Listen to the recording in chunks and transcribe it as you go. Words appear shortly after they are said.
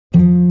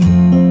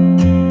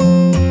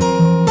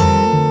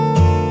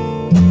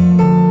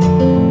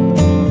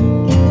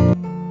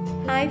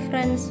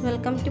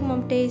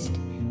Taste.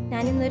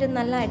 ഞാനിന്നൊരു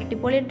നല്ല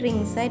അടിപൊളി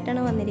drinks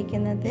ആയിട്ടാണ്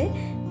വന്നിരിക്കുന്നത്.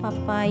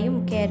 പപ്പായും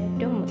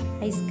ക്യാരറ്റും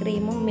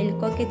ഐസ്ക്രീമും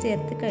മിൽക്കൊക്കെ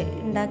ചേർത്ത്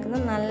ഉണ്ടാക്കുന്ന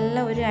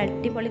നല്ല ഒരു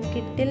അടിപൊളി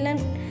കിട്ടില്ല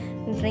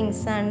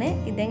ഡ്രിങ്ക്സാണ്.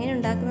 ഇതെങ്ങനെ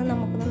ഉണ്ടാക്കുന്നത്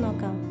നമുക്കൊന്ന്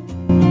നോക്കാം.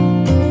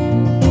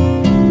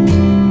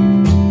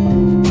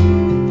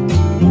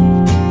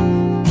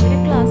 ഒരു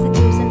ഗ്ലാസ്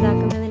ജ്യൂസ്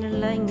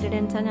ഉണ്ടാക്കുന്നതിനുള്ള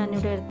ഇൻഗ്രീഡിയൻസാണ്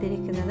ഞാനിവിടെ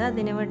എടുത്തിരിക്കുന്നത്.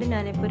 അതിനുവേണ്ടി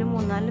ഞാനിപ്പോൾ ഒരു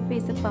 3-4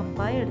 പീസ്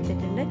പപ്പായ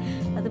എടുത്തിട്ടുണ്ട്.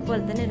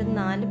 അതുപോലെ തന്നെ ഒരു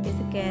 4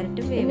 പീസ്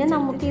ക്യാരറ്റ്. പിന്നെ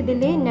നമുക്ക്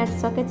ഇതിൽ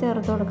നട്ട്സൊക്കെ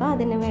ചേർത്ത് കൊടുക്കാം.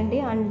 അതിനു വേണ്ടി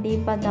അണ്ടി,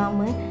 ബദാം,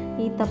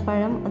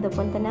 ഈത്തപ്പഴം,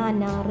 അതുപോലെ തന്നെ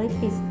അനാർ,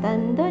 പിസ്ത,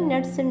 എന്തോ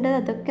നട്ട്സ് ഉണ്ട്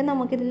അതൊക്കെ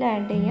നമുക്കിതിൽ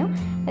ആഡ് ചെയ്യാം.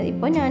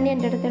 ഇപ്പോൾ ഞാൻ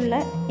എൻ്റെ അടുത്തുള്ള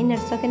ഈ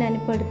നട്ട്സൊക്കെ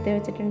ഞാനിപ്പോൾ എടുത്ത്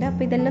വെച്ചിട്ടുണ്ട്.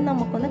 അപ്പോൾ ഇതെല്ലാം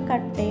നമുക്കൊന്ന്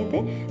കട്ട് ചെയ്ത്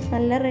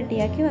നല്ല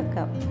റെഡിയാക്കി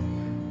വെക്കാം.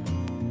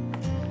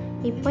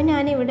 ഇപ്പോൾ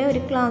ഞാനിവിടെ ഒരു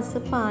ഗ്ലാസ്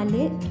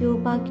പാല്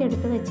ക്യൂബാക്കി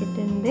എടുത്ത്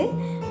വെച്ചിട്ടുണ്ട്.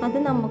 അത്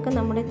നമുക്ക്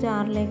നമ്മുടെ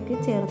ജാറിലേക്ക്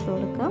ചേർത്ത്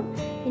കൊടുക്കാം.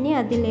 ഇനി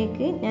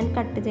അതിലേക്ക് ഞാൻ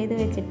കട്ട് ചെയ്ത്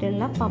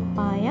വെച്ചിട്ടുള്ള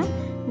പപ്പായ,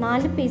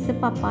 4 പീസ്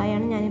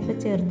പപ്പായാണ് ഞാനിപ്പോൾ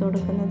ചേർത്ത്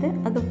കൊടുക്കുന്നത്.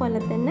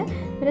 അതുപോലെ തന്നെ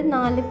ഒരു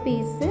 4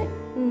 പീസ്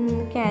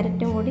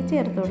ക്യാരറ്റും കൂടി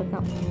ചേർത്ത്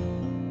കൊടുക്കാം.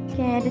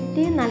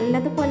 ക്യാരറ്റ്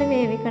നല്ലതുപോലെ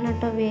വേവിക്കണം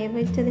കേട്ടോ.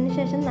 വേവിച്ചതിന്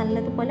ശേഷം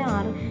നല്ലതുപോലെ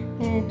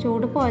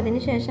ചൂട് പോയതിന്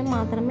ശേഷം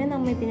മാത്രമേ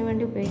നമ്മൾ ഇതിനു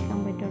വേണ്ടി ഉപയോഗിക്കാൻ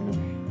പറ്റുള്ളൂ.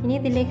 ഇനി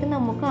ഇതിലേക്ക്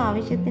നമുക്ക്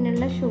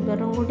ആവശ്യത്തിനുള്ള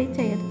ഷുഗറും കൂടി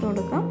ചേർത്ത്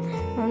കൊടുക്കാം.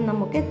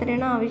 നമുക്ക്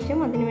എത്രയാണ് ആവശ്യം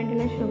അതിന്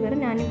വേണ്ടിയുള്ള ഷുഗർ.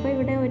 ഞാനിപ്പോൾ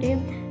ഇവിടെ ഒരു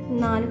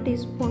 4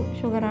 ടീസ്പൂൺ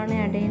ഷുഗറാണ്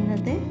ആഡ്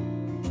ചെയ്യുന്നത്.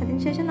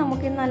 അതിനുശേഷം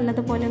നമുക്കിത്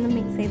നല്ലതുപോലെ ഒന്ന്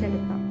മിക്സ്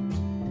ചെയ്തെടുക്കാം.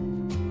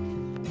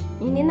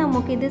 ഇനി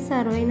നമുക്കിത്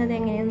സെർവ് ചെയ്യുന്നത്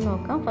എങ്ങനെയെന്ന്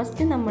നോക്കാം.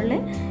 ഫസ്റ്റ്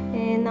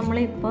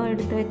നമ്മളിപ്പോൾ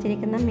എടുത്ത്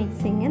വെച്ചിരിക്കുന്ന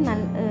മിക്സിങ്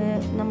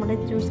നമ്മുടെ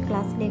ജ്യൂസ്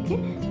ഗ്ലാസ്സിലേക്ക്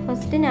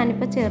ഫസ്റ്റ്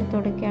ഞാനിപ്പോൾ ചേർത്ത്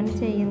കൊടുക്കുകയാണ്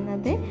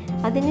ചെയ്യുന്നത്.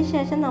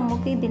 അതിനുശേഷം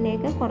നമുക്ക്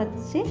ഇതിലേക്ക്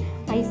കുറച്ച്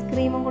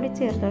ഐസ്ക്രീമും കൂടി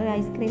ചേർത്ത് കൊടുക്കുക.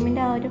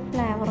 ഐസ്ക്രീമിൻ്റെ ആ ഒരു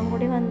ഫ്ലേവറും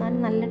കൂടി വന്നാൽ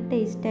നല്ല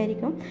ടേസ്റ്റ്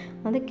ആയിരിക്കും.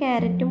 അത്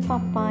ക്യാരറ്റും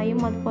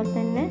പപ്പായും അതുപോലെ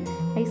തന്നെ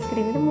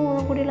ഐസ്ക്രീം, ഇത്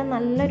മൂന്നും കൂടിയുള്ള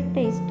നല്ലൊരു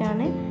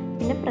ടേസ്റ്റാണ്.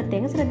 പിന്നെ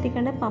പ്രത്യേകം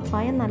ശ്രദ്ധിക്കേണ്ട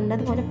പപ്പായ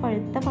നല്ലതുപോലെ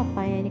പഴുത്ത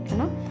പപ്പായ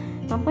ആയിരിക്കണം.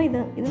 അപ്പോൾ ഇത്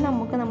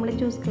നമ്മൾ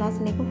ജ്യൂസ്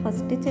ഗ്ലാസ്സിലേക്ക്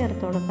ഫസ്റ്റ്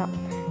ചേർത്ത് കൊടുക്കാം.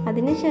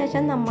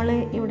 അതിനുശേഷം നമ്മൾ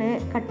ഇവിടെ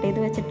കട്ട് ചെയ്ത്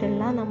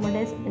വെച്ചിട്ടുള്ള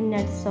നമ്മുടെ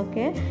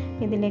നട്ട്സൊക്കെ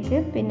ഇതിലേക്ക്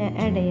പിന്നെ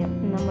ആഡ് ചെയ്യാം.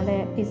 നമ്മുടെ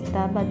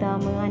പിസ്ത,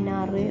 ബദാം,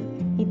 അനാർ,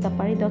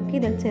 ഈത്തപ്പഴം ഇതൊക്കെ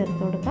ഇതിൽ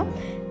ചേർത്ത് കൊടുക്കാം.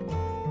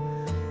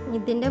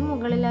 ഇതിൻ്റെ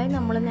മുകളിലായി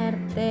നമ്മൾ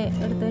നേരത്തെ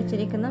എടുത്ത്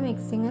വെച്ചിരിക്കുന്ന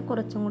മിക്സിങ്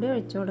കുറച്ചും കൂടി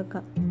ഒഴിച്ചു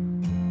കൊടുക്കാം.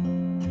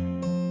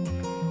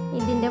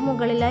 ഇതിൻ്റെ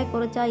മുകളിലായി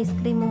കുറച്ച്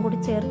ഐസ്ക്രീമും കൂടി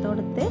ചേർത്ത്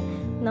കൊടുത്ത്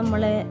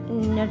നമ്മൾ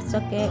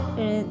നട്ട്സൊക്കെ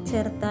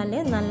ചേർത്താൽ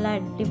നല്ല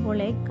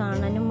അടിപൊളി,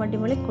 കാണാനും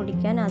അടിപൊളി,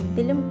 കുടിക്കാൻ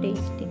അതിലും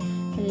ടേസ്റ്റ്.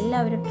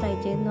 എല്ലാവരും ട്രൈ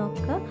ചെയ്ത്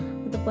നോക്കുക.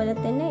 അതുപോലെ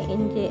തന്നെ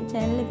എൻ്റെ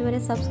ചാനൽ ഇതുവരെ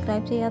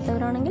സബ്സ്ക്രൈബ്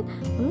ചെയ്യാത്തവരാണെങ്കിൽ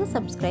ഒന്ന്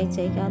സബ്സ്ക്രൈബ്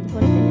ചെയ്യുക.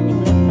 അതുപോലെ തന്നെ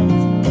നിങ്ങളുടെ